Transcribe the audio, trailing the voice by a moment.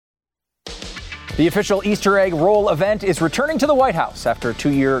The official Easter egg roll event is returning to the White House after a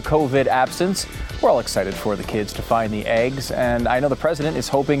 2-year COVID absence. We're all excited for the kids to find the eggs, and I know the president is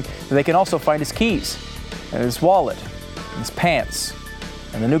hoping that they can also find his keys, and his wallet, and his pants,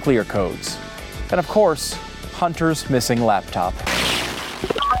 and the nuclear codes. And of course, Hunter's missing laptop.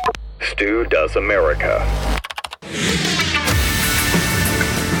 Stu Does America.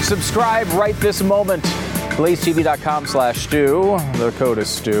 Subscribe right this moment. BlazeTV.com/Stu. The code is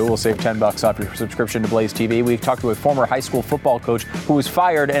Stu. We'll save $10 off your subscription to Blaze TV. We've talked to a former high school football coach who was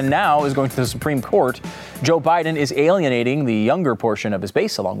fired and now is going to the Supreme Court. Joe Biden is alienating the younger portion of his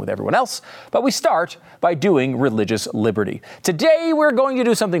base along with everyone else. But we start by doing religious liberty. Today, we're going to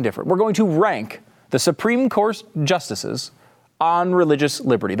do something different. We're going to rank the Supreme Court justices on religious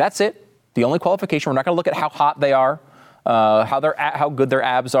liberty. That's it. The only qualification. We're not going to look at how hot they are. How good their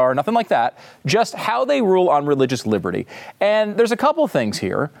abs are, nothing like that. Just how they rule on religious liberty. And there's a couple things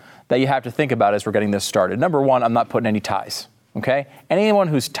here that you have to think about as we're getting this started. Number one, I'm not putting any ties. Okay? Anyone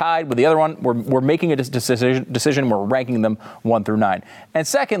who's tied with the other one, we're making a decision. We're ranking them 1 through 9. And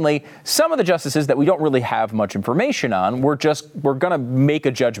secondly, some of the justices that we don't really have much information on, we're going to make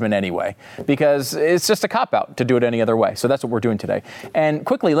a judgment anyway, because it's just a cop-out to do it any other way. So that's what we're doing today. And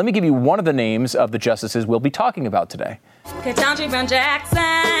quickly, let me give you one of the names of the justices we'll be talking about today. Ketanji Brown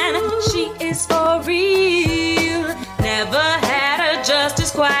Jackson, she is for real. Never had a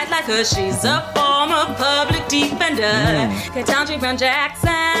justice quite like her. She's a former public defender. Ketanji Brown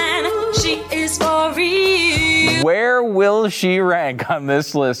Jackson, she is for real. Where will she rank on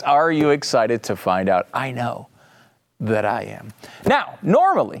this list? Are you excited to find out? I know that I am. Now,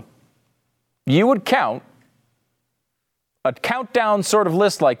 normally, you would count a countdown sort of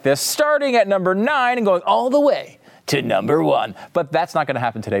list like this, starting at number 9 and going all the way to number 1. But that's not going to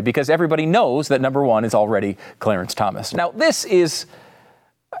happen today because everybody knows that number 1 is already Clarence Thomas. Now, it's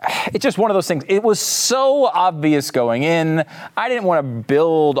just one of those things. It was so obvious going in. I didn't want to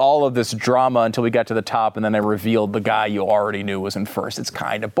build all of this drama until we got to the top and then I revealed the guy you already knew was in first. It's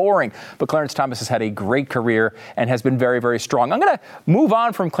kind of boring. But Clarence Thomas has had a great career and has been very, very strong. I'm going to move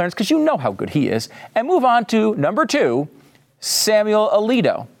on from Clarence because you know how good he is and move on to number 2, Samuel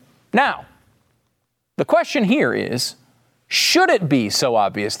Alito. Now, the question here is, should it be so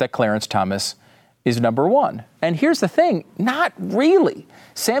obvious that Clarence Thomas is number 1? And here's the thing, not really.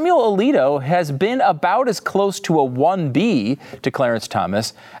 Samuel Alito has been about as close to a 1B to Clarence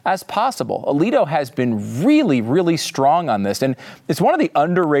Thomas as possible. Alito has been really, really strong on this. And it's one of the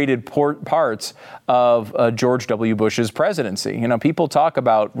underrated parts of George W. Bush's presidency. You know, people talk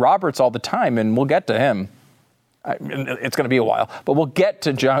about Roberts all the time, and we'll get to him. It's going to be a while, but we'll get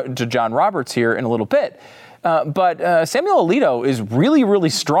to John Roberts here in a little bit. But Samuel Alito is really,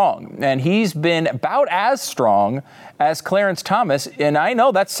 really strong, and he's been about as strong as Clarence Thomas, and I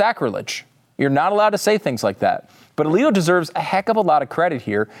know that's sacrilege. You're not allowed to say things like that. But Alito deserves a heck of a lot of credit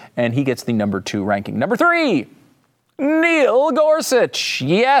here, and he gets the number 2 ranking. Number 3, Neil Gorsuch.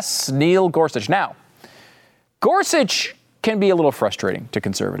 Yes, Neil Gorsuch. Now, Gorsuch can be a little frustrating to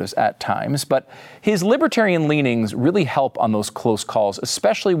conservatives at times, but his libertarian leanings really help on those close calls,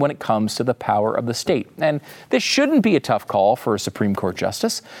 especially when it comes to the power of the state. And this shouldn't be a tough call for a Supreme Court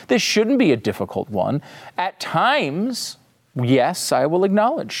justice. This shouldn't be a difficult one. At times, yes, I will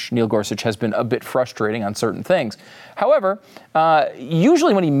acknowledge Neil Gorsuch has been a bit frustrating on certain things. However,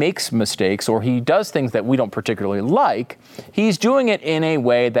 usually when he makes mistakes or he does things that we don't particularly like, he's doing it in a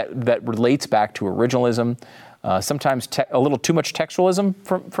way that relates back to originalism, sometimes a little too much textualism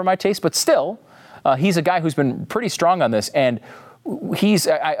for my taste, but still, he's a guy who's been pretty strong on this. And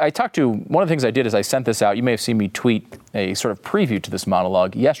I talked to, one of the things I did is I sent this out. You may have seen me tweet a sort of preview to this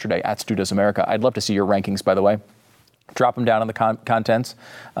monologue yesterday at Stu Does America. I'd love to see your rankings, by the way. Drop them down in the contents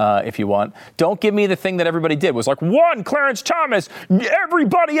if you want. Don't give me the thing that everybody did. It was like 1, Clarence Thomas,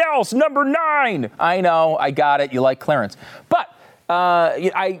 everybody else, number 9. I know, I got it. You like Clarence. But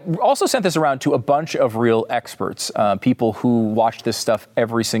I also sent this around to a bunch of real experts, people who watch this stuff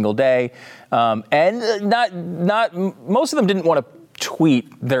every single day, and not most of them didn't want to tweet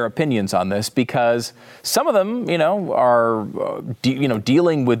their opinions on this because some of them, are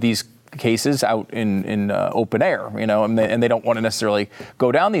dealing with these cases out in open air, and they don't want to necessarily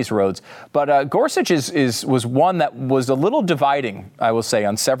go down these roads. But Gorsuch was one that was a little dividing, I will say,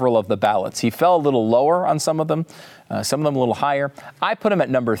 on several of the ballots. He fell a little lower on some of them a little higher. I put him at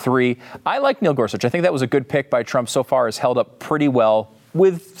number 3. I like Neil Gorsuch. I think that was a good pick by Trump. So far has held up pretty well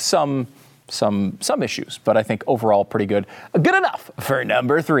with some issues, but I think overall pretty good. Good enough for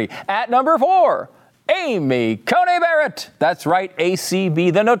number 3. At number 4, Amy Coney Barrett. That's right,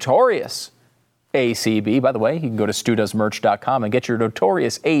 ACB, the notorious ACB. By the way, you can go to studoesmerch.com and get your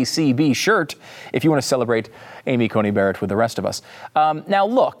notorious ACB shirt if you want to celebrate Amy Coney Barrett with the rest of us. Now,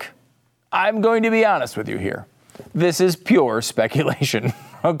 look, I'm going to be honest with you here. This is pure speculation,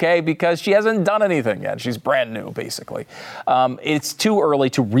 okay, because she hasn't done anything yet. She's brand new, basically. It's too early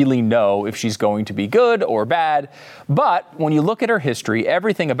to really know if she's going to be good or bad. But when you look at her history,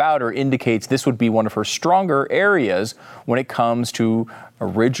 everything about her indicates this would be one of her stronger areas when it comes to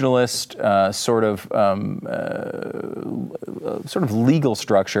originalist sort of legal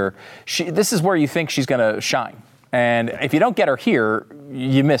structure. This is where you think she's going to shine. And if you don't get her here,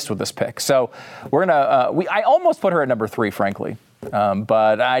 you missed with this pick. So we're gonna. I almost put her at number 3, frankly,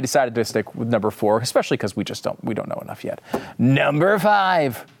 but I decided to stick with number 4, especially because we don't know enough yet. Number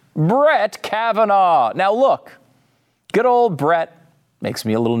 5, Brett Kavanaugh. Now look, good old Brett makes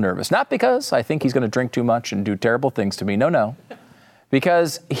me a little nervous. Not because I think he's going to drink too much and do terrible things to me. No.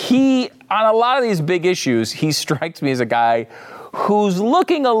 Because on a lot of these big issues, he strikes me as a guy who's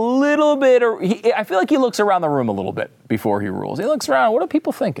looking a little bit, I feel like he looks around the room a little bit before he rules. He looks around, what are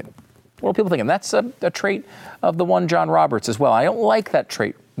people thinking? That's a trait of the one John Roberts as well. I don't like that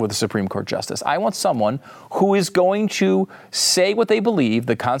trait with a Supreme Court justice. I want someone who is going to say what they believe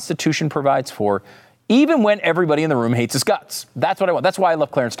the Constitution provides for, even when everybody in the room hates his guts. That's what I want. That's why I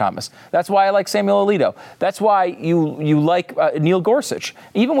love Clarence Thomas. That's why I like Samuel Alito. That's why you like Neil Gorsuch.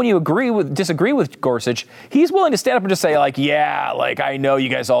 Even when you disagree with Gorsuch, he's willing to stand up and just say, I know you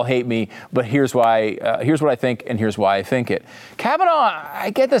guys all hate me, but here's why. Here's what I think, and here's why I think it. Kavanaugh,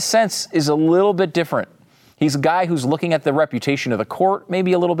 I get the sense, is a little bit different. He's a guy who's looking at the reputation of the court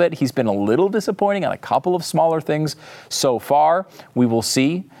maybe a little bit. He's been a little disappointing on a couple of smaller things so far. We will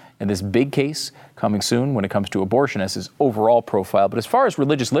see in this big case coming soon when it comes to abortion as his overall profile. But as far as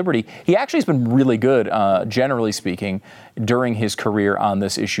religious liberty, he actually has been really good, generally speaking, during his career on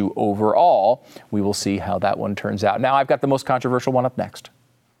this issue overall. We will see how that one turns out. Now, I've got the most controversial one up next.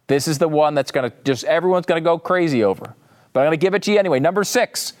 This is the one that's everyone's going to go crazy over. But I'm going to give it to you anyway. Number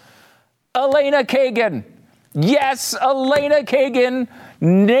 6, Elena Kagan. Yes, Elena Kagan,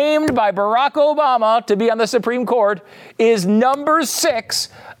 named by Barack Obama to be on the Supreme Court, is number 6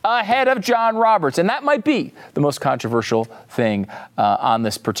 ahead of John Roberts. And that might be the most controversial thing on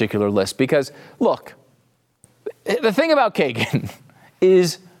this particular list. Because, look, the thing about Kagan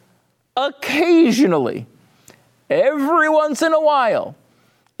is occasionally, every once in a while,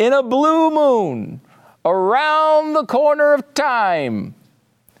 in a blue moon, around the corner of time,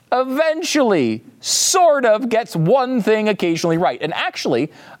 eventually sort of gets one thing occasionally right. And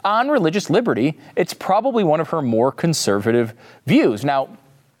actually, on religious liberty, it's probably one of her more conservative views. Now,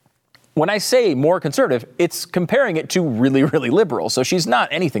 when I say more conservative, it's comparing it to really, really liberal. So she's not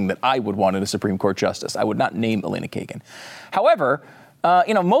anything that I would want in a Supreme Court justice. I would not name Elena Kagan. However,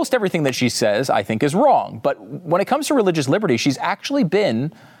 most everything that she says, I think, is wrong. But when it comes to religious liberty, she's actually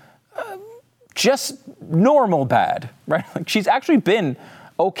been just normal bad, right? Like, she's actually been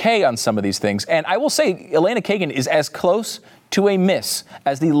okay on some of these things. And I will say Elena Kagan is as close to a miss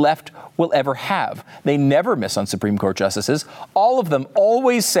as the left will ever have. They never miss on Supreme Court justices. All of them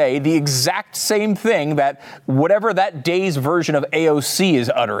always say the exact same thing that whatever that day's version of AOC is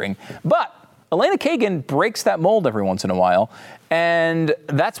uttering. But Elena Kagan breaks that mold every once in a while. And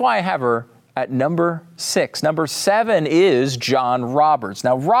that's why I have her at number 6. Number 7 is John Roberts.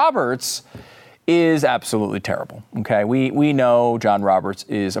 Now, Roberts is absolutely terrible. Okay, we know John Roberts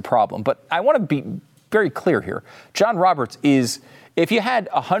is a problem, but I want to be very clear here. John Roberts is, if you had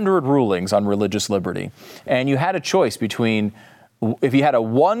 100 rulings on religious liberty and you had a choice between, if you had a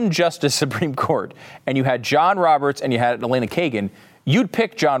one justice Supreme Court and you had John Roberts and you had Elena Kagan, you'd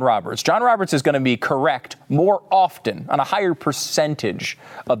pick John Roberts. John Roberts is going to be correct more often on a higher percentage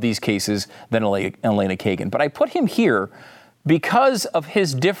of these cases than Elena Kagan. But I put him here because of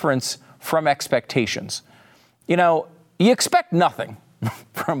his difference from expectations. You expect nothing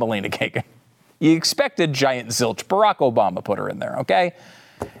from Elena Kagan. You expect a giant zilch. Barack Obama put her in there, okay?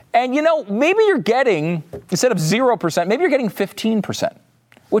 And maybe you're getting, instead of 0%, maybe you're getting 15%,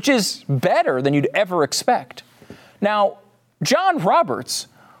 which is better than you'd ever expect. Now, John Roberts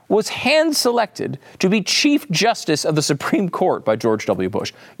was hand-selected to be Chief Justice of the Supreme Court by George W.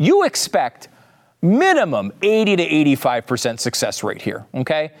 Bush. You expect minimum 80 to 85% success rate here,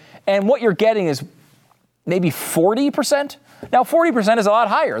 okay? And what you're getting is maybe 40%. Now, 40% is a lot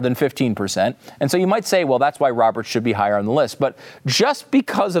higher than 15%. And so you might say, well, that's why Roberts should be higher on the list. But just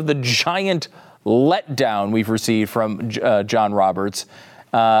because of the giant letdown we've received from John Roberts,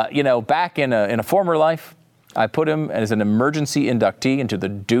 back in a former life, I put him as an emergency inductee into the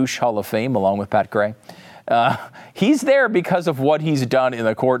douche Hall of Fame along with Pat Gray. He's there because of what he's done in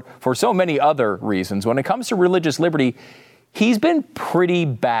the court for so many other reasons. When it comes to religious liberty, he's been pretty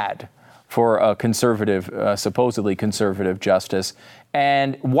bad for a conservative, supposedly conservative justice.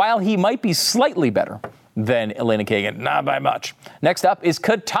 And while he might be slightly better than Elena Kagan, not by much. Next up is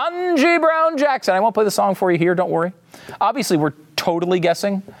Ketanji Brown Jackson. I won't play the song for you here, don't worry. Obviously, we're totally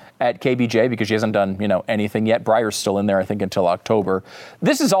guessing at KBJ because she hasn't done, anything yet. Breyer's still in there, I think, until October.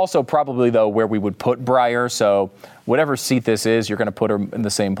 This is also probably, though, where we would put Breyer. So whatever seat this is, you're going to put her in the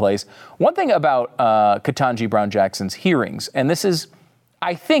same place. One thing about Ketanji Brown Jackson's hearings, and this is,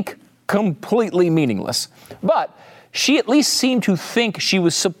 I think, completely meaningless, but she at least seemed to think she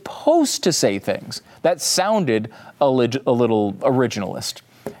was supposed to say things that sounded a little originalist.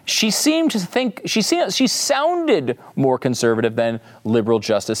 She seemed to think, she sounded more conservative than liberal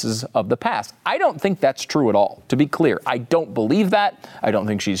justices of the past. I don't think that's true at all, to be clear. I don't believe that. I don't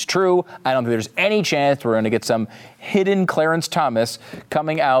think she's true. I don't think there's any chance we're going to get some hidden Clarence Thomas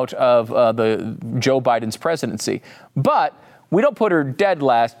coming out of the Joe Biden's presidency. But we don't put her dead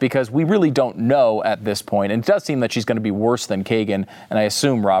last because we really don't know at this point. And it does seem that she's going to be worse than Kagan, and I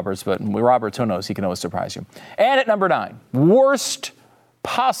assume Roberts, but Roberts, who knows? He can always surprise you. And at number 9, worst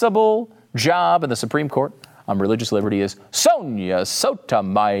possible job in the Supreme Court on religious liberty is Sonia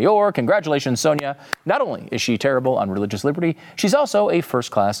Sotomayor. Congratulations, Sonia. Not only is she terrible on religious liberty, she's also a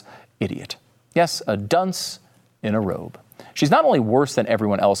first-class idiot. Yes, a dunce in a robe. She's not only worse than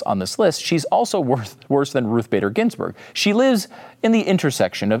everyone else on this list, she's also worse than Ruth Bader Ginsburg. She lives in the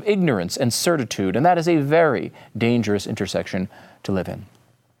intersection of ignorance and certitude, and that is a very dangerous intersection to live in.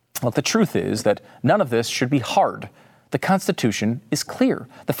 Well, the truth is that none of this should be hard. The Constitution is clear.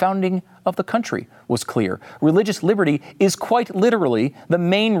 The founding of the country was clear. Religious liberty is quite literally the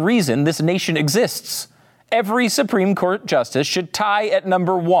main reason this nation exists. Every Supreme Court justice should tie at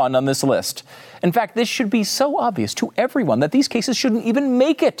number 1 on this list. In fact, this should be so obvious to everyone that these cases shouldn't even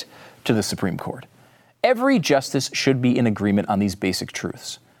make it to the Supreme Court. Every justice should be in agreement on these basic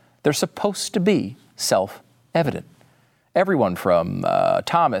truths. They're supposed to be self-evident. Everyone from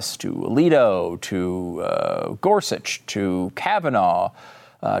Thomas to Alito to Gorsuch to Kavanaugh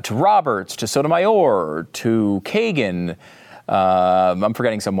to Roberts to Sotomayor to Kagan. I'm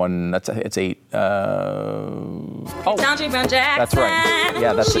forgetting someone. It's 8. Ketanji Brown Jackson.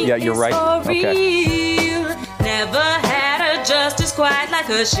 That's right. Yeah, you're right. Okay. Never had a justice quite like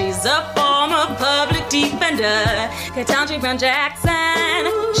her. She's a former public defender. Ketanji Brown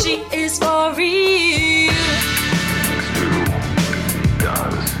Jackson. She is for real.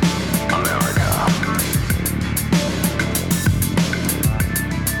 Does America.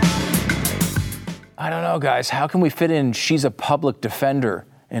 I don't know, guys. How can we fit in "She's a Public Defender"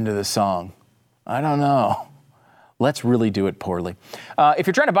 into the song? I don't know. Let's really do it poorly. If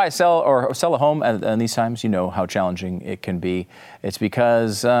you're trying to buy, sell a home in these times, you know how challenging it can be. It's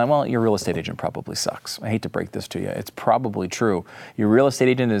because, your real estate agent probably sucks. I hate to break this to you. It's probably true. Your real estate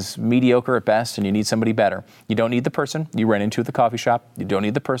agent is mediocre at best, and you need somebody better. You don't need the person you ran into at the coffee shop. You don't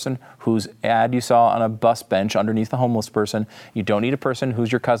need the person whose ad you saw on a bus bench underneath the homeless person. You don't need a person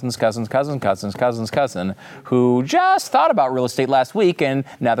who's your cousin's cousin who just thought about real estate last week, and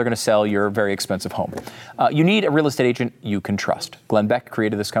now they're going to sell your very expensive home. You need a real estate agent you can trust. Glenn Beck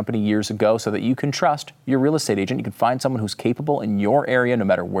created this company years ago so that you can trust your real estate agent. You can find someone who's capable in your area, no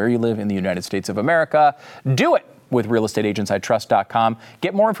matter where you live in the United States of America. Do it with realestateagentsitrust.com.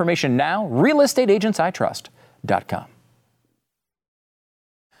 Get more information now, realestateagentsitrust.com.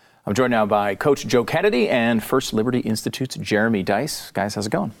 I'm joined now by Coach Joe Kennedy and First Liberty Institute's Jeremy Dys. Guys, how's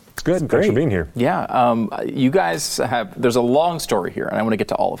it going? It's good. Thanks for being here. Yeah. You guys there's a long story here, and I want to get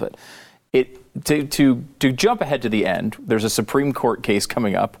to all of it. To jump ahead to the end, there's a Supreme Court case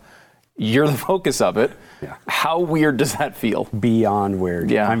coming up. You're the focus of it. Yeah. How weird does that feel? Beyond weird.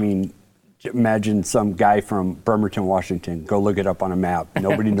 Yeah. I mean, imagine some guy from Bremerton, Washington. Go look it up on a map.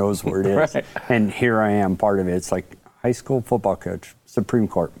 Nobody knows where it is. Right. And here I am, part of it. It's like high school football coach, Supreme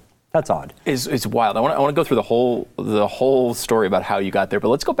Court. That's odd. It's wild. I want to go through the whole story about how you got there, but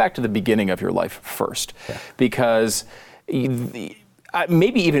let's go back to the beginning of your life first, because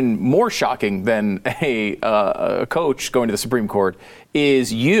maybe even more shocking than a coach going to the Supreme Court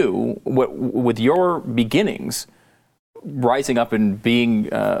is you, with your beginnings, rising up and being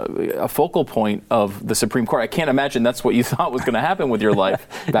a focal point of the Supreme Court. I can't imagine that's what you thought was going to happen with your life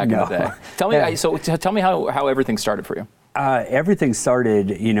back in the day. Tell me how everything started for you. Everything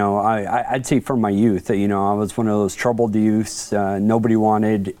started, I'd say from my youth. I was one of those troubled youths. Nobody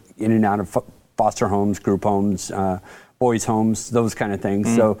wanted, in and out of foster homes, group homes, boys' homes, those kind of things.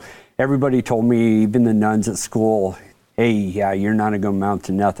 So everybody told me, even the nuns at school, hey, yeah, you're not going to amount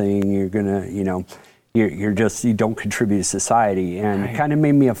to nothing. You're going to, you don't contribute to society, and it kind of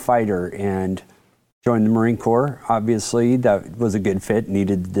made me a fighter, and joined the Marine Corps. Obviously, that was a good fit,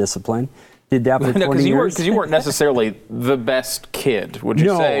 needed the discipline. Did that for 20 years. Because you weren't necessarily the best kid, would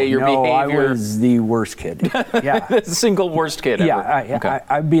you say? Your behavior? I was the worst kid. Yeah. The single worst kid ever.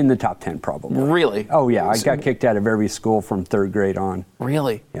 I'd be in the top 10 probably. Really? Oh, yeah. I got kicked out of every school from 3rd grade on.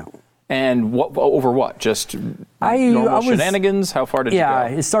 Really? Yeah. And over what? Just normal shenanigans? How far did you go? Yeah,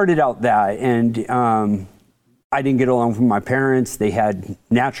 it started out that, and I didn't get along with my parents. They had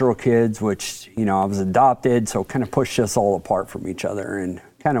natural kids, which, I was adopted, so it kind of pushed us all apart from each other, and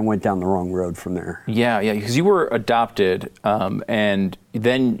kind of went down the wrong road from there. Yeah, because you were adopted, and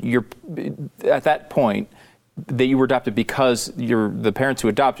then at that point, that you were adopted because the parents who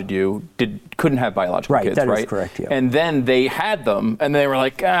adopted you couldn't have biological kids, right? That is correct, yeah. And then they had them, and they were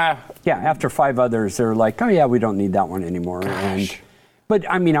like, Yeah, after 5 others, they were like, oh yeah, we don't need that one anymore. But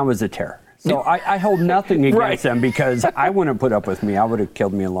I was a terror. So I hold nothing against them, because I wouldn't put up with me. I would have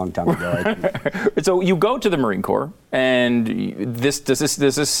killed me a long time ago, I think. So you go to the Marine Corps, and does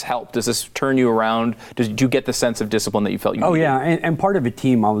this help? Does this turn you around? Did you get the sense of discipline that you felt you needed? Oh yeah, and part of a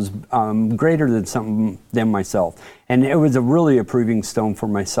team. I was greater than myself, and it was a really a proving stone for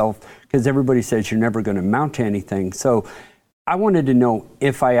myself, because everybody says you're never going to amount to anything. So I wanted to know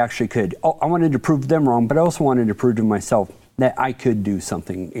if I actually could. I wanted to prove them wrong, but I also wanted to prove to myself that I could do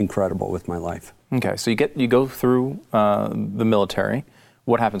something incredible with my life. Okay, so you go through the military.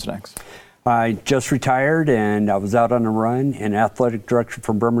 What happens next? I just retired, and I was out on a run, and athletic director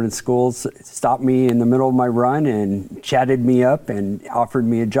from Bremerton Schools stopped me in the middle of my run and chatted me up and offered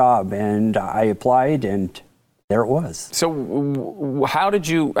me a job, and I applied, and there it was. So how did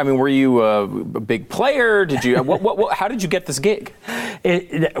you, were you a big player? Did you, how did you get this gig?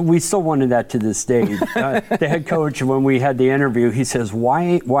 We still wanted that to this day. The head coach, when we had the interview, he says,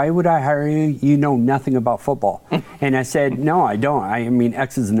 why would I hire you? You know nothing about football. And I said, no, I don't.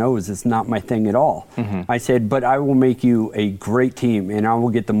 X's and O's is not my thing at all. Mm-hmm. I said, but I will make you a great team, and I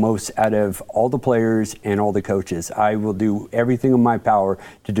will get the most out of all the players and all the coaches. I will do everything in my power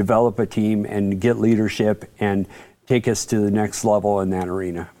to develop a team and get leadership and take us to the next level in that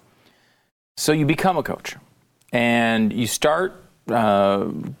arena. So you become a coach, and you start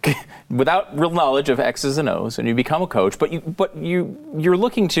without real knowledge of X's and O's, and you become a coach, but you're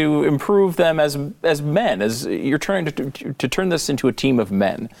looking to improve them as men, as you're trying to turn this into a team of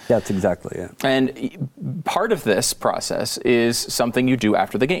men. That's exactly it. And part of this process is something you do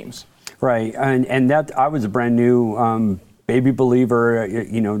after the games. Right, and that I was a brand new baby believer,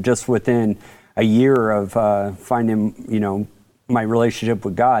 just within a year of finding, my relationship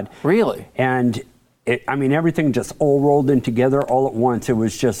with God. Really? And everything just all rolled in together all at once. It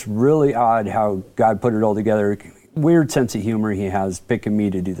was just really odd how God put it all together. Weird sense of humor he has, picking me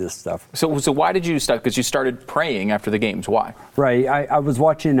to do this stuff. So why did you start? Because you started praying after the games. Why? Right. I was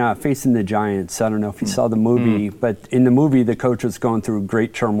watching Facing the Giants. I don't know if you saw the movie, but in the movie, the coach was going through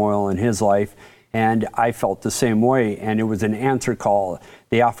great turmoil in his life. And I felt the same way, and it was an answer call.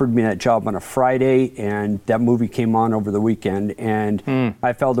 They offered me that job on a Friday, and that movie came on over the weekend, and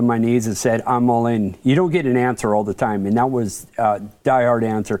I fell to my knees and said, I'm all in. You don't get an answer all the time, and that was a die-hard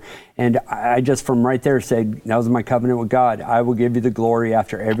answer. And I just, from right there, said, that was my covenant with God. I will give you the glory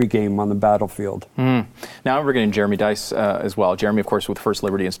after every game on the battlefield. Now we're getting Jeremy Dys as well. Jeremy, of course, with First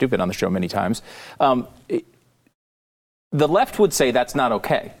Liberty and Stupid on the show many times. The left would say that's not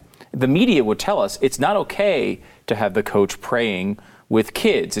okay. The media would tell us it's not okay to have the coach praying with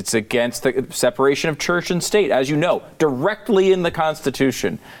kids. It's against the separation of church and state, as you know, directly in the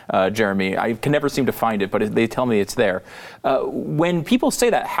Constitution, Jeremy. I can never seem to find it, but they tell me it's there. When people say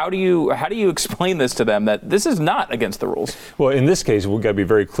that, how do you explain this to them, that this is not against the rules? Well, in this case, we've got to be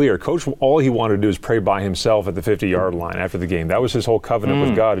very clear. Coach, all he wanted to do is pray by himself at the 50-yard line after the game. That was his whole covenant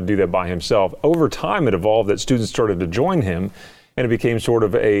with God, to do that by himself. Over time, it evolved that students started to join him, and it became sort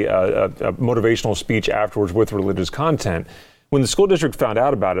of a motivational speech afterwards with religious content. When the school district found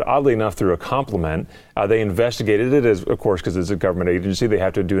out about it, oddly enough, through a compliment, they investigated it, as, of course, because it's a government agency, they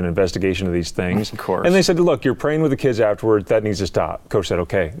have to do an investigation of these things. Of course. And they said, look, you're praying with the kids afterwards, that needs to stop. Coach said,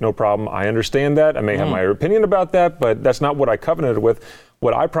 okay, no problem, I understand that, I may have my opinion about that, but that's not what I covenanted with.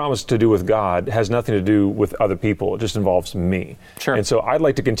 What I promised to do with God has nothing to do with other people. It just involves me. Sure. And so I'd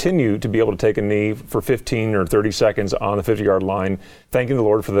like to continue to be able to take a knee for 15 or 30 seconds on the 50-yard line, thanking the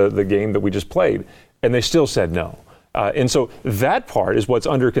Lord for the game that we just played. And they still said no. And so that part is what's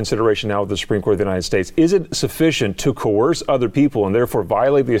under consideration now with the Supreme Court of the United States. Is it sufficient to coerce other people and therefore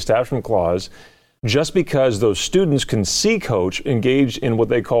violate the Establishment Clause just because those students can see Coach engaged in what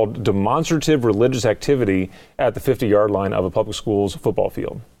they called demonstrative religious activity at the 50-yard line of a public school's football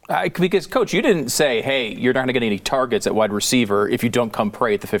field? Because, Coach, you didn't say, hey, you're not going to get any targets at wide receiver if you don't come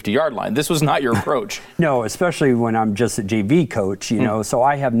pray at the 50-yard line. This was not your approach. No, especially when I'm just a JV coach, you know, so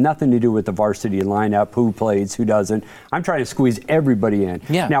I have nothing to do with the varsity lineup, who plays, who doesn't. I'm trying to squeeze everybody in.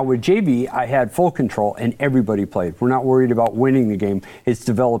 Yeah. Now, with JV, I had full control, and everybody played. We're not worried about winning the game. It's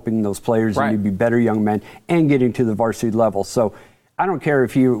developing those players Right. and to be better young men and getting to the varsity level. So I don't care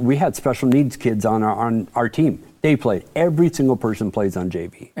if we had special needs kids on our team. They played. Every single person plays on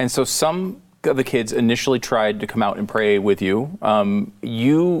JV. And so some of the kids initially tried to come out and pray with you. Did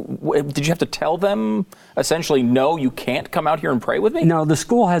you have to tell them essentially, no, you can't come out here and pray with me? No, the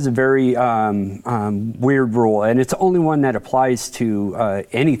school has a very weird rule, and it's the only one that applies to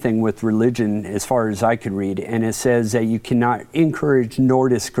anything with religion as far as I could read, and it says that you cannot encourage nor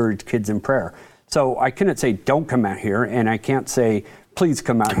discourage kids in prayer. So I couldn't say, don't come out here, and I can't say, please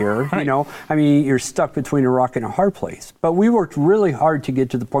come out here. You know, I mean, you're stuck between a rock and a hard place. But we worked really hard to get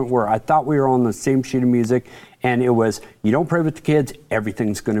to the point where I thought we were on the same sheet of music, and it was, you don't pray with the kids,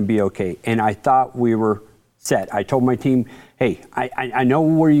 everything's going to be okay. And I thought we were set. I told my team, hey, I know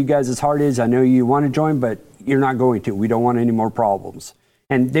where you guys' heart is. I know you want to join, but you're not going to. We don't want any more problems.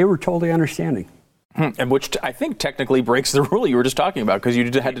 And they were totally understanding. And which I think technically breaks the rule you were just talking about, because you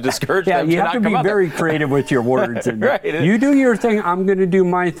had to discourage them to not come out. Yeah, you have to be very creative with your words. And right. You do your thing, I'm going to do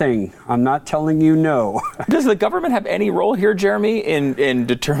my thing. I'm not telling you no. Does the government have any role here, Jeremy, in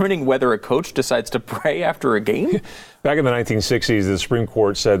determining whether a coach decides to pray after a game? Back in the 1960s, the Supreme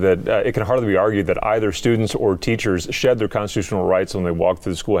Court said that it can hardly be argued that either students or teachers shed their constitutional rights when they walk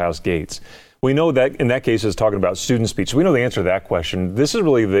through the schoolhouse gates. We know that in that case it's talking about student speech. So we know the answer to that question. This is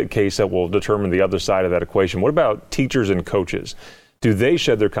really the case that will determine the other side of that equation. What about teachers and coaches? Do they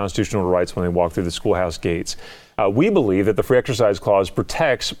shed their constitutional rights when they walk through the schoolhouse gates? We believe that the Free Exercise Clause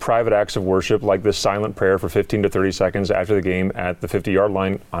protects private acts of worship like this silent prayer for 15 to 30 seconds after the game at the 50-yard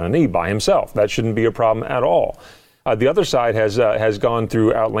line on a knee by himself. That shouldn't be a problem at all. The other side has gone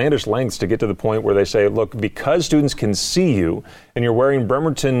through outlandish lengths to get to the point where they say, look, because students can see you and you're wearing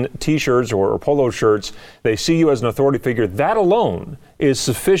Bremerton T-shirts or polo shirts, they see you as an authority figure. That alone is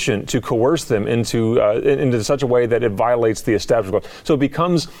sufficient to coerce them into such a way that it violates the establishment. So it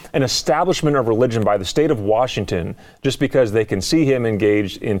becomes an establishment of religion by the state of Washington just because they can see him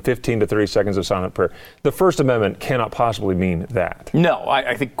engaged in 15 to 30 seconds of silent prayer. The First Amendment cannot possibly mean that. No,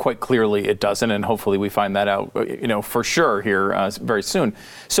 I think quite clearly it doesn't, and hopefully we find that out, for sure here very soon.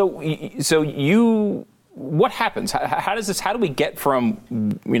 So what happens? How do we get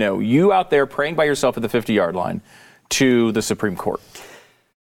from, you out there praying by yourself at the 50-yard line to the Supreme Court?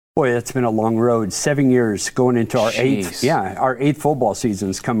 Boy, that's been a long road. 7 years going into our Jeez. our eighth football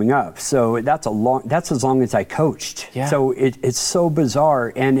season's coming up. So that's as long as I coached. Yeah. So it's so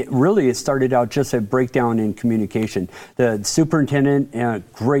bizarre, and it started out just a breakdown in communication. The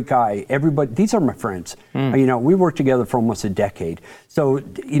superintendent, great guy. Everybody, these are my friends. We worked together for almost a decade. So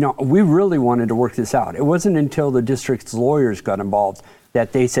we really wanted to work this out. It wasn't until the district's lawyers got involved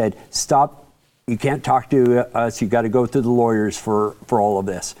that they said, stop. You can't talk to us. You got to go through the lawyers for all of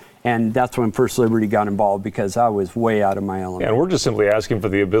this. And that's when First Liberty got involved, because I was way out of my element. And we're just simply asking for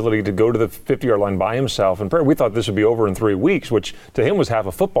the ability to go to the 50-yard line by himself and pray. We thought this would be over in 3 weeks, which to him was half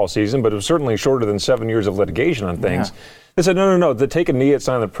a football season, but it was certainly shorter than 7 years of litigation on things. Yeah. They said, no, to take a knee at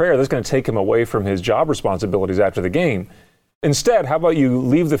silent prayer, that's going to take him away from his job responsibilities after the game. Instead, how about you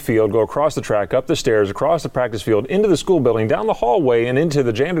leave the field, go across the track, up the stairs, across the practice field, into the school building, down the hallway, and into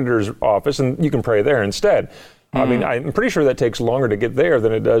the janitor's office, and you can pray there instead. I mean, I'm pretty sure that takes longer to get there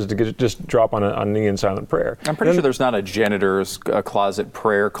than it does to just drop on a knee in silent prayer. I'm pretty sure there's not a janitor's closet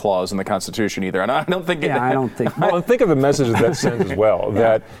prayer clause in the Constitution either, and I don't think. I don't think. Well, think of the message that sends as well.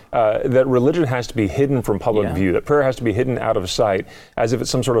 That religion has to be hidden from public view. That prayer has to be hidden out of sight, as if it's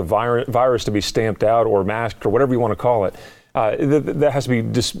some sort of virus to be stamped out or masked or whatever you want to call it. That has to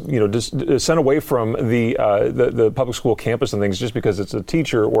be sent away from the public school campus and things just because it's a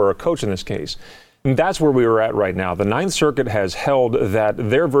teacher or a coach in this case. And that's where we are at right now. The Ninth Circuit has held that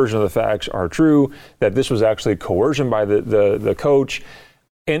their version of the facts are true, that this was actually coercion by the coach.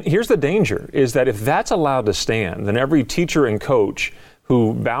 And here's the danger, is that if that's allowed to stand, then every teacher and coach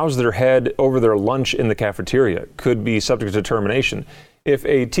who bows their head over their lunch in the cafeteria could be subject to termination. If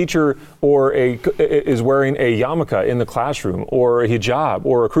a teacher is wearing a yarmulke in the classroom, or a hijab,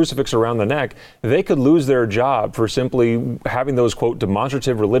 or a crucifix around the neck, they could lose their job for simply having those, quote,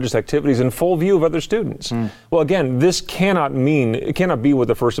 demonstrative religious activities in full view of other students. Well, again, this cannot be what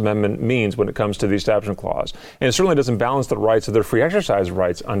the First Amendment means when it comes to the Establishment Clause. And it certainly doesn't balance the rights of their free exercise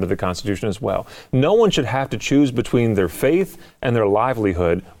rights under the Constitution as well. No one should have to choose between their faith and their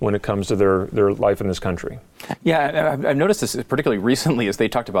livelihood when it comes to their life in this country. Yeah, I've noticed this particularly recently recently is they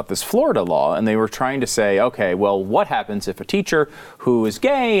talked about this Florida law, and they were trying to say, okay, well, what happens if a teacher who is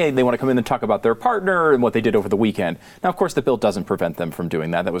gay, they want to come in and talk about their partner and what they did over the weekend? Now, of course, the bill doesn't prevent them from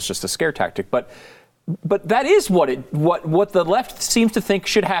doing that. That was just a scare tactic. But that is what the left seems to think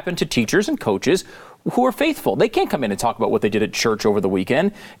should happen to teachers and coaches who are faithful. They can't come in and talk about what they did at church over the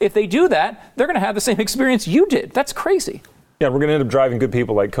weekend. If they do that, they're going to have the same experience you did. That's crazy. Yeah, we're going to end up driving good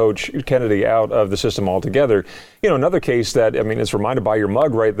people like Coach Kennedy out of the system altogether. You know, another case that, I mean, it's reminded by your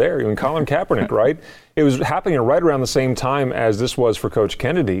mug right there. I mean, Colin Kaepernick, right? It was happening right around the same time as this was for Coach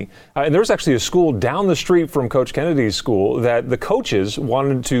Kennedy. And there's actually a school down the street from Coach Kennedy's school that the coaches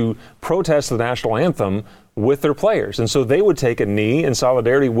wanted to protest the national anthem with their players. And so they would take a knee in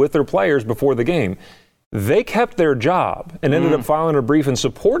solidarity with their players before the game. They kept their job and ended up filing a brief in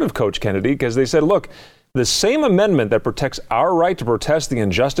support of Coach Kennedy because they said, look, the same amendment that protects our right to protest the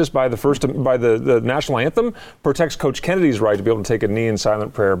injustice by the national anthem protects Coach Kennedy's right to be able to take a knee in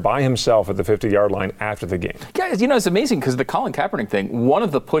silent prayer by himself at the 50-yard line after the game. Guys, you know, it's amazing because the Colin Kaepernick thing, one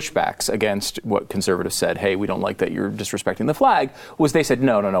of the pushbacks against what conservatives said, hey, we don't like that you're disrespecting the flag, was they said,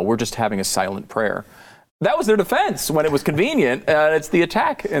 no, we're just having a silent prayer. That was their defense when it was convenient. It's the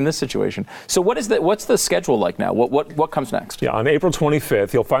attack in this situation. So what's the schedule like now? What comes next? Yeah, on April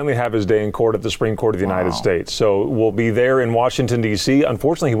 25th, he'll finally have his day in court at the Supreme Court of the United States. So we'll be there in Washington, D.C.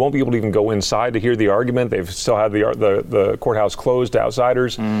 Unfortunately, he won't be able to even go inside to hear the argument. They've still had the courthouse closed to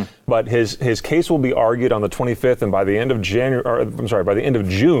outsiders. But his case will be argued on the 25th, and by the end of by the end of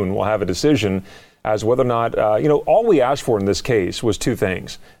June, we'll have a decision as whether or not, all we asked for in this case was two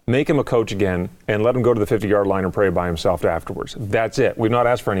things. Make him a coach again and let him go to the 50-yard line and pray by himself afterwards. That's it. We've not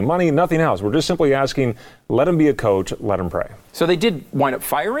asked for any money, nothing else. We're just simply asking, let him be a coach, let him pray. So they did wind up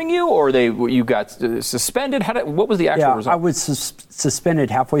firing you, or you got suspended? What was the actual result? I was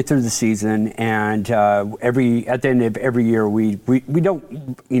suspended halfway through the season, and at the end of every year, we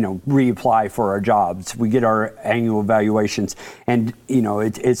don't, reapply for our jobs. We get our annual evaluations, and,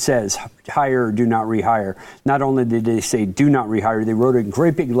 it says hire or do not rehire. Not only did they say do not rehire, they wrote it in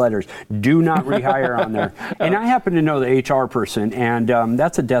great big letters, do not rehire on there. And I happen to know the HR person, and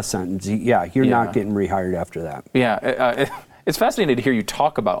that's a death sentence. Yeah, you're not getting rehired after that. Yeah. It's fascinating to hear you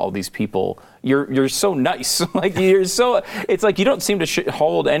talk about all these people. You're so nice. It's like you don't seem to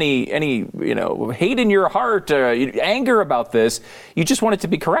hold any hate in your heart, anger about this. You just want it to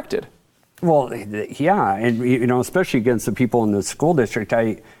be corrected. Well, yeah, and especially against the people in the school district.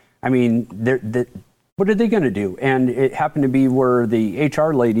 I mean, what are they going to do? And it happened to be where the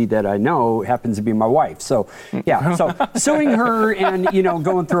HR lady that I know happens to be my wife. So, yeah, so suing her and,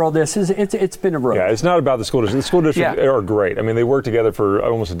 going through all this, it's been a road. Yeah, it's not about the school district. The school district are great. I mean, they worked together for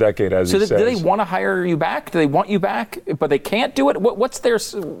almost a decade, as he says. So do they want to hire you back? Do they want you back, but they can't do it? What's their...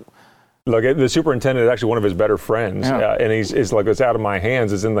 Look, the superintendent is actually one of his better friends, and he's like, it's out of my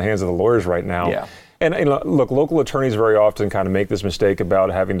hands. It's in the hands of the lawyers right now. Yeah. And look, local attorneys very often kind of make this mistake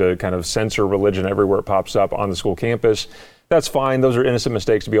about having to kind of censor religion everywhere it pops up on the school campus. That's fine. Those are innocent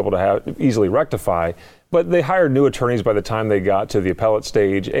mistakes to be able to easily rectify. But they hired new attorneys by the time they got to the appellate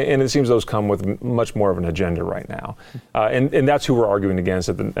stage, and it seems those come with much more of an agenda right now. And that's who we're arguing against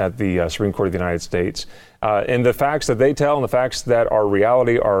at the Supreme Court of the United States. And the facts that they tell and the facts that are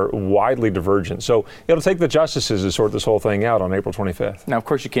reality are widely divergent. So it'll take the justices to sort this whole thing out on April 25th. Now, of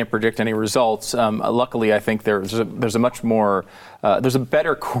course, you can't predict any results. Luckily, I think there's a much more there's a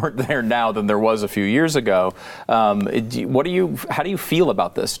better court there now than there was a few years ago. How do you feel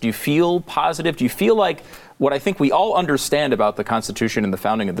about this? Do you feel positive? Do you feel like what I think we all understand about the Constitution and the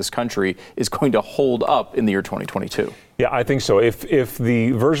founding of this country is going to hold up in the year 2022? Yeah, I think so. If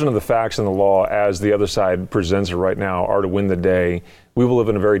the version of the facts and the law as the other side presents it right now are to win the day, we will live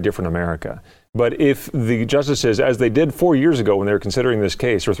in a very different America. But if the justices, as they did 4 years ago when they were considering this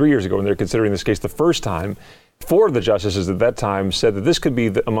case, or 3 years ago when they were considering this case the first time, 4 of the justices at that time said that this could be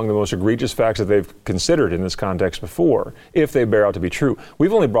among the most egregious facts that they've considered in this context before, if they bear out to be true.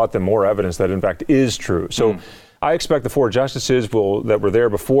 We've only brought them more evidence that, in fact, is true. So I expect the 4 justices that were there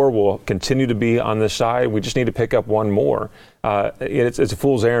before will continue to be on this side. We just need to pick up one more. It's a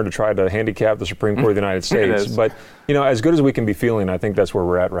fool's errand to try to handicap the Supreme Court of the United States. But, as good as we can be feeling, I think that's where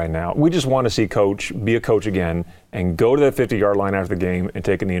we're at right now. We just want to see Coach be a coach again and go to that 50-yard line after the game and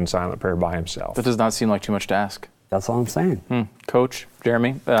take a knee in silent prayer by himself. That does not seem like too much to ask. That's all I'm saying. Coach,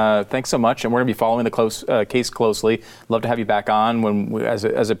 Jeremy. Thanks so much, and we're going to be following the case closely. Love to have you back on as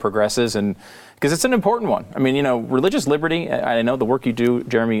it progresses, and because it's an important one. I mean, religious liberty, I know the work you do,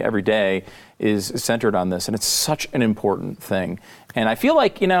 Jeremy, every day is centered on this, and it's such an important thing. And I feel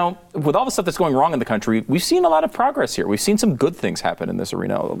like, with all the stuff that's going wrong in the country, we've seen a lot of progress here. We've seen some good things happen in this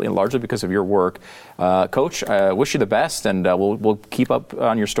arena, largely because of your work. Coach, I wish you the best, and we'll keep up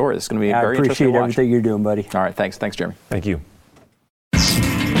on your story. It's going to be very interesting to watch. I appreciate everything you're doing, buddy. All right, thanks. Thanks, Jeremy. Thank you.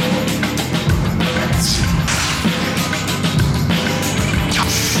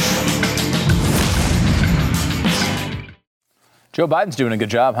 Joe Biden's doing a good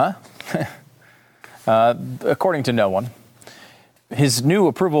job, huh? According to no one. His new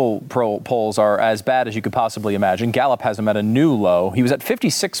approval polls are as bad as you could possibly imagine. Gallup has him at a new low. He was at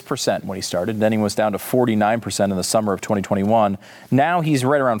 56% when he started. Then he was down to 49% in the summer of 2021. Now he's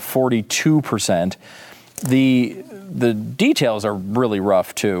right around 42%. The details are really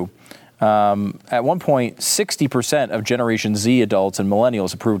rough, too. At one point, 60% of Generation Z adults and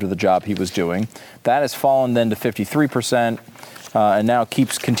millennials approved of the job he was doing. That has fallen then to 53%. And now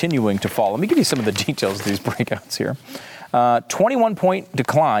keeps continuing to fall. Let me give you some of the details of these breakouts here. 21-point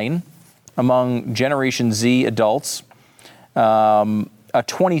decline among Generation Z adults. A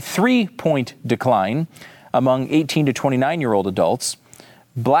 23-point decline among 18 to 29-year-old adults.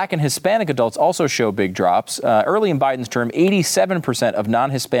 Black and Hispanic adults also show big drops. Early in Biden's term, 87% of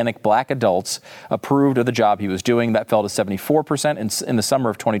non-Hispanic black adults approved of the job he was doing. That fell to 74% in the summer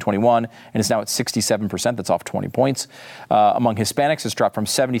of 2021, and is now at 67%. That's off 20 points. Among Hispanics, it's dropped from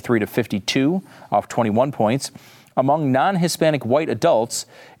 73 to 52, off 21 points. Among non-Hispanic white adults,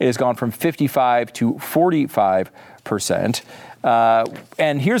 it has gone from 55 to 45%.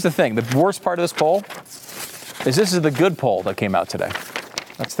 And here's the thing. The worst part of this poll is this is the good poll that came out today.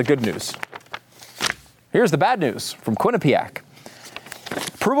 That's the good news. Here's the bad news from Quinnipiac.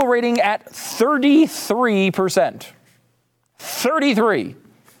 Approval rating at 33%. 33.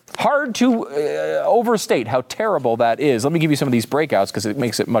 Hard to overstate how terrible that is. Let me give you some of these breakouts because it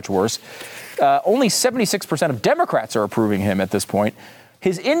makes it much worse. Only 76% of Democrats are approving him at this point.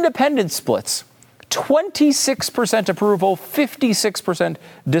 His independent splits, 26% approval, 56%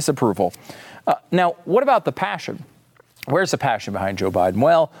 disapproval. Now, what about the passion? Where's the passion behind Joe Biden?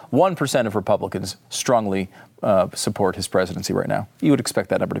 Well, 1% of Republicans strongly support his presidency right now. You would expect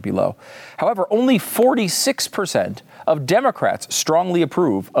that number to be low. However, only 46% of Democrats strongly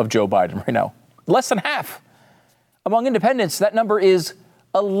approve of Joe Biden right now. Less than half. Among independents, that number is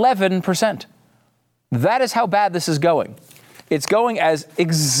 11%. That is how bad this is going. It's going as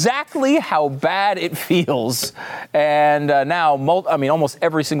exactly how bad it feels. And now, almost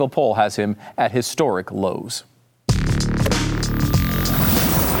every single poll has him at historic lows.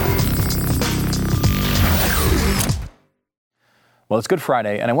 Well, it's Good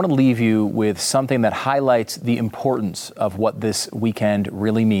Friday, and I want to leave you with something that highlights the importance of what this weekend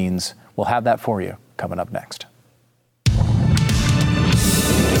really means. We'll have that for you coming up next.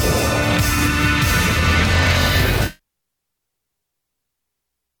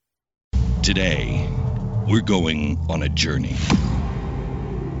 Today, we're going on a journey.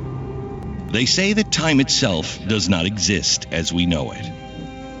 They say that time itself does not exist as we know it,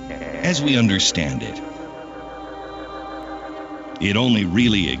 as we understand it. It only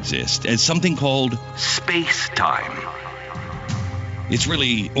really exists as something called space-time. It's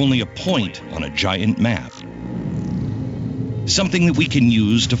really only a point on a giant map. Something that we can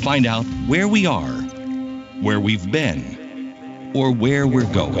use to find out where we are, where we've been, or where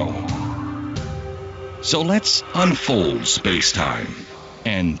we're going. So let's unfold space-time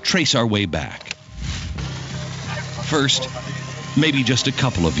and trace our way back. First, maybe just a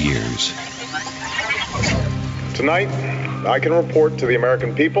couple of years. Tonight, I can report to the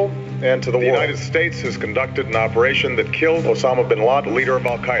American people and to the world. The United States has conducted an operation that killed Osama bin Laden, leader of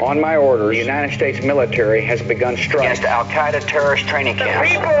al-Qaeda. On my orders, the United States military has begun strikes against al-Qaeda terrorist training camps.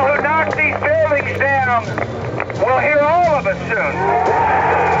 The people who knock these buildings down will hear all of us soon.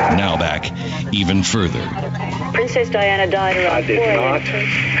 Now back even further. Princess Diana died around 4 I did not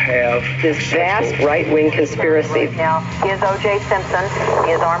have this vast right-wing conspiracy. Now, is O.J. Simpson.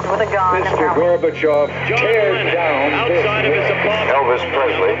 He is armed with a gun. Mr. Gorbachev tears down outside of his apartment. Elvis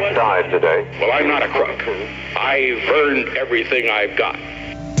Presley died today. Well, I'm not a crook. I've earned everything I've got.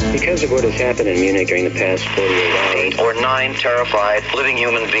 Because of what has happened in Munich during the past 48 hours, 8 or 9 terrified living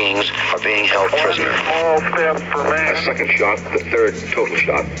human beings are being held prisoner. Small step for man. A second shot, the third total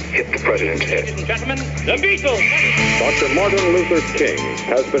shot, hit the president's head. Ladies and gentlemen, the Beatles. Dr. Martin Luther King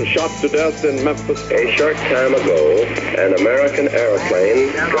has been shot to death in Memphis. A short time ago, an American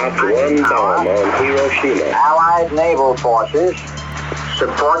airplane dropped one bomb on Hiroshima. Allied naval forces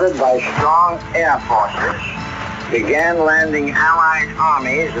supported by strong air forces, began landing Allied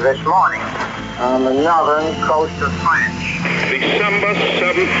armies this morning on the northern coast of France. December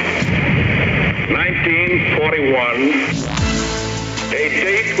 7th, 1941, a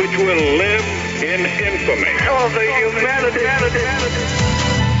date which will live in infamy. Oh, the humanity.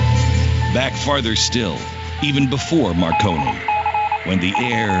 Back farther still, even before Marconi, when the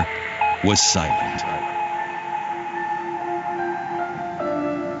air was silent.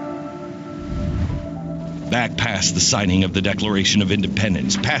 Back past the signing of the Declaration of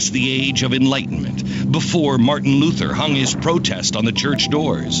Independence, past the age of Enlightenment, before Martin Luther hung his protest on the church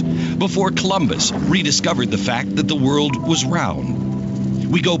doors, before Columbus rediscovered the fact that the world was round.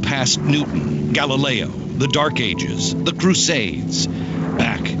 We go past Newton, Galileo, the Dark Ages, the Crusades,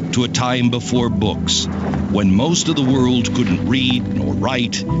 back to a time before books, when most of the world couldn't read nor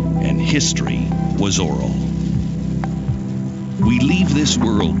write, and history was oral. We leave this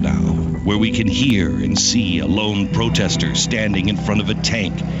world now, where we can hear and see a lone protester standing in front of a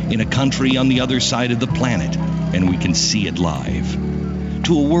tank in a country on the other side of the planet, and we can see it live.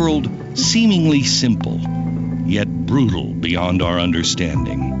 To a world seemingly simple, yet brutal beyond our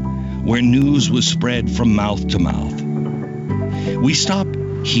understanding, where news was spread from mouth to mouth. We stop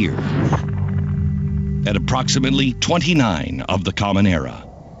here, at approximately 29 of the Common Era.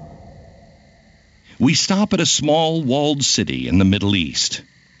 We stop at a small walled city in the Middle East.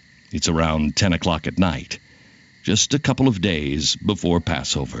 It's around 10 o'clock at night, just a couple of days before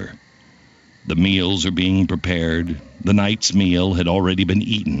Passover. The meals are being prepared, the night's meal had already been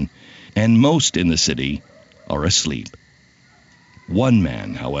eaten, and most in the city are asleep. One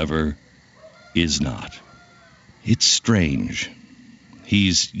man, however, is not. It's strange.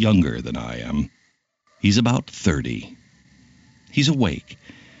 He's younger than I am. He's about 30. He's awake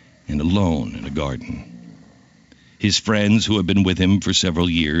and alone in a garden. His friends who have been with him for several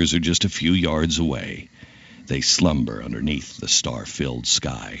years are just a few yards away. They slumber underneath the star-filled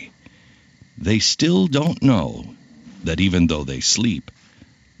sky. They still don't know that even though they sleep,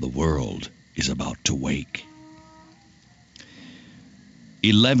 the world is about to wake.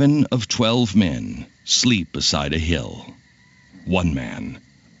 11 of 12 men sleep beside a hill. One man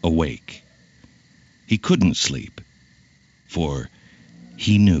awake. He couldn't sleep, for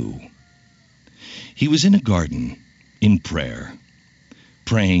he knew. He was in a garden, in prayer,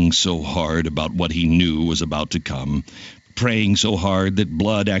 praying so hard about what he knew was about to come, praying so hard that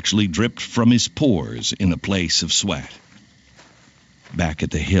blood actually dripped from his pores in a place of sweat. Back at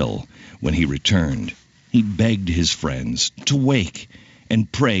the hill, when he returned, he begged his friends to wake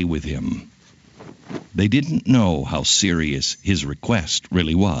and pray with him. They didn't know how serious his request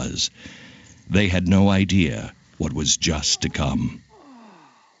really was. They had no idea what was just to come.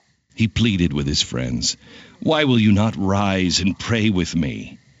 He pleaded with his friends, "Why will you not rise and pray with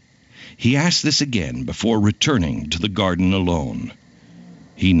me?" He asked this again before returning to the garden alone.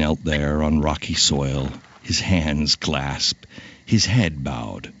 He knelt there on rocky soil, his hands clasped, his head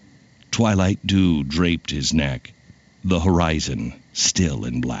bowed. Twilight dew draped his neck, the horizon still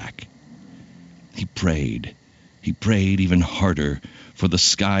in black. He prayed even harder, for the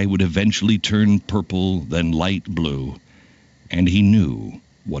sky would eventually turn purple, then light blue, and he knew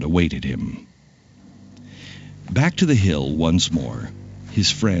what awaited him. Back to the hill once more, his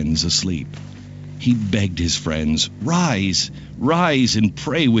friends asleep. He begged his friends, "Rise, rise and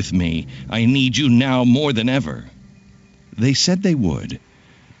pray with me. I need you now more than ever." They said they would,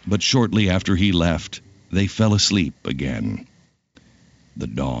 but shortly after he left, they fell asleep again. The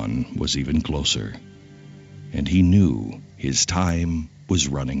dawn was even closer, and he knew his time was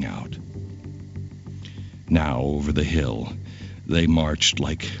running out. Now over the hill, they marched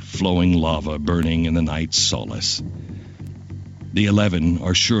like flowing lava burning in the night's solace. The 11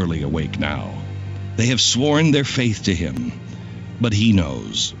 are surely awake now. They have sworn their faith to him, but he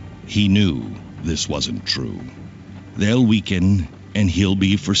knows, he knew this wasn't true. They'll weaken, and he'll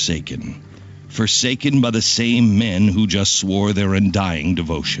be forsaken by the same men who just swore their undying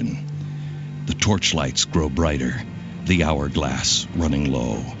devotion. The torchlights grow brighter, the hourglass running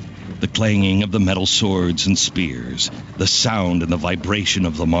low. The clanging of the metal swords and spears, the sound and the vibration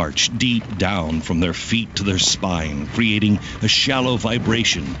of the march deep down from their feet to their spine, creating a shallow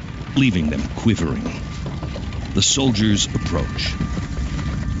vibration, leaving them quivering. The soldiers approach.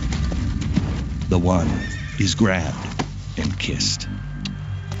 The one is grabbed and kissed.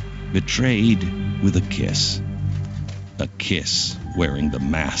 Betrayed with a kiss wearing the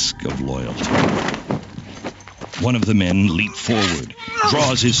mask of loyalty. One of the men leaps forward,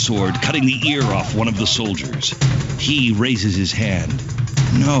 draws his sword, cutting the ear off one of the soldiers. He raises his hand.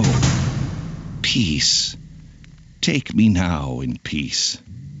 No. Peace. Take me now in peace,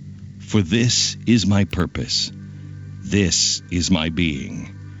 for this is my purpose. This is my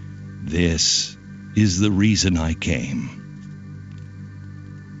being. This is the reason I came.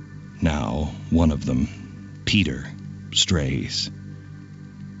 Now, one of them, Peter, strays.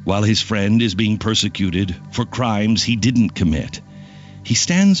 While his friend is being persecuted for crimes he didn't commit, he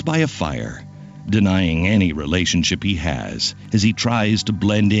stands by a fire, denying any relationship he has as he tries to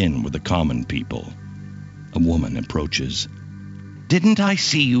blend in with the common people. A woman approaches. Didn't I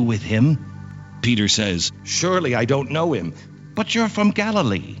see you with him? Peter says, Surely I don't know him, but you're from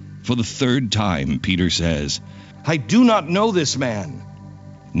Galilee. For the third time, Peter says, I do not know this man.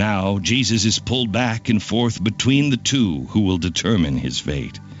 Now Jesus is pulled back and forth between the two who will determine his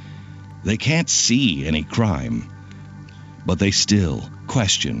fate. They can't see any crime, but they still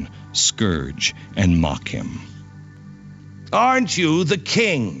question, scourge, and mock him. Aren't you the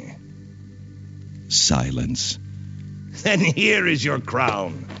king? Silence. Then here is your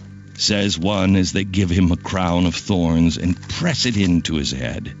crown, says one as they give him a crown of thorns and press it into his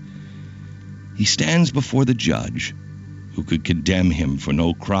head. He stands before the judge, who could condemn him for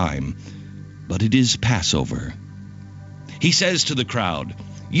no crime, but it is Passover. He says to the crowd,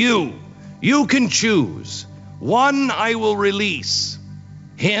 You can choose. One I will release,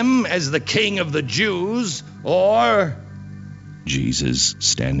 him as the king of the Jews, or... Jesus,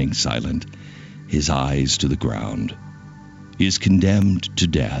 standing silent, his eyes to the ground, is condemned to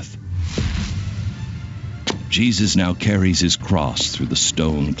death. Jesus now carries his cross through the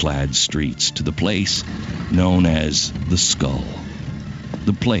stone-clad streets to the place known as the Skull,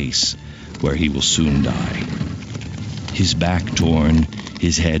 the place where he will soon die. His back torn,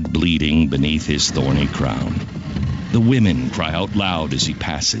 his head bleeding beneath his thorny crown. The women cry out loud as he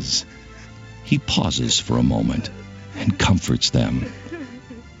passes. He pauses for a moment and comforts them.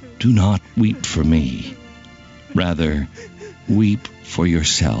 Do not weep for me. Rather, weep for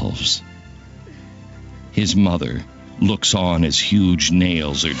yourselves. His mother looks on as huge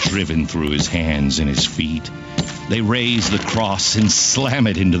nails are driven through his hands and his feet. They raise the cross and slam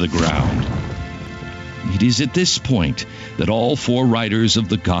it into the ground. It is at this point that all four writers of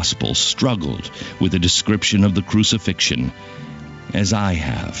the Gospel struggled with a description of the crucifixion, as I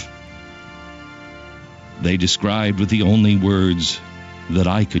have. They described with the only words that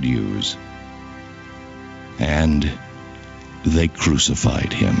I could use. And they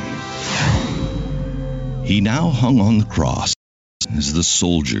crucified him. He now hung on the cross as the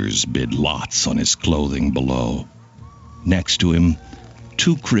soldiers bid lots on his clothing below. Next to him,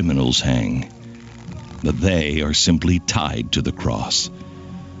 two criminals hang, but they are simply tied to the cross.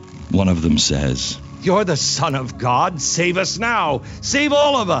 One of them says, You're the Son of God. Save us now. Save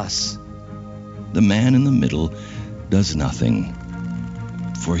all of us. The man in the middle does nothing,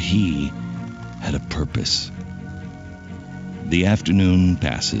 for he had a purpose. The afternoon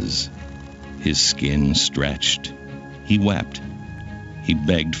passes. His skin stretched. He wept. He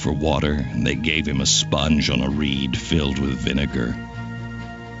begged for water, and they gave him a sponge on a reed filled with vinegar.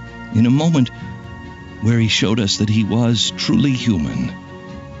 In a moment where he showed us that he was truly human,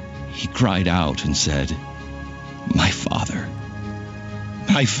 he cried out and said, My Father,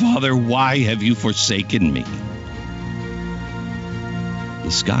 why have you forsaken me?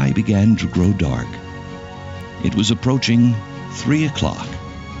 The sky began to grow dark. It was approaching 3 o'clock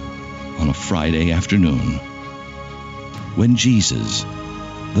on a Friday afternoon when Jesus,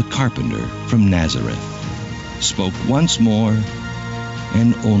 the carpenter from Nazareth, spoke once more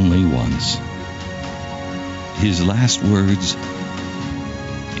and only once. His last words,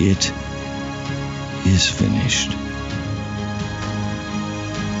 It is finished.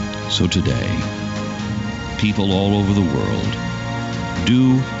 So today, people all over the world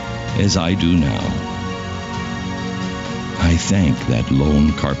do as I do now. I thank that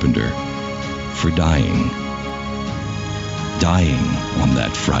lone carpenter for dying on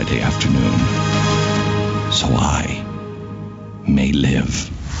that Friday afternoon, so I may live.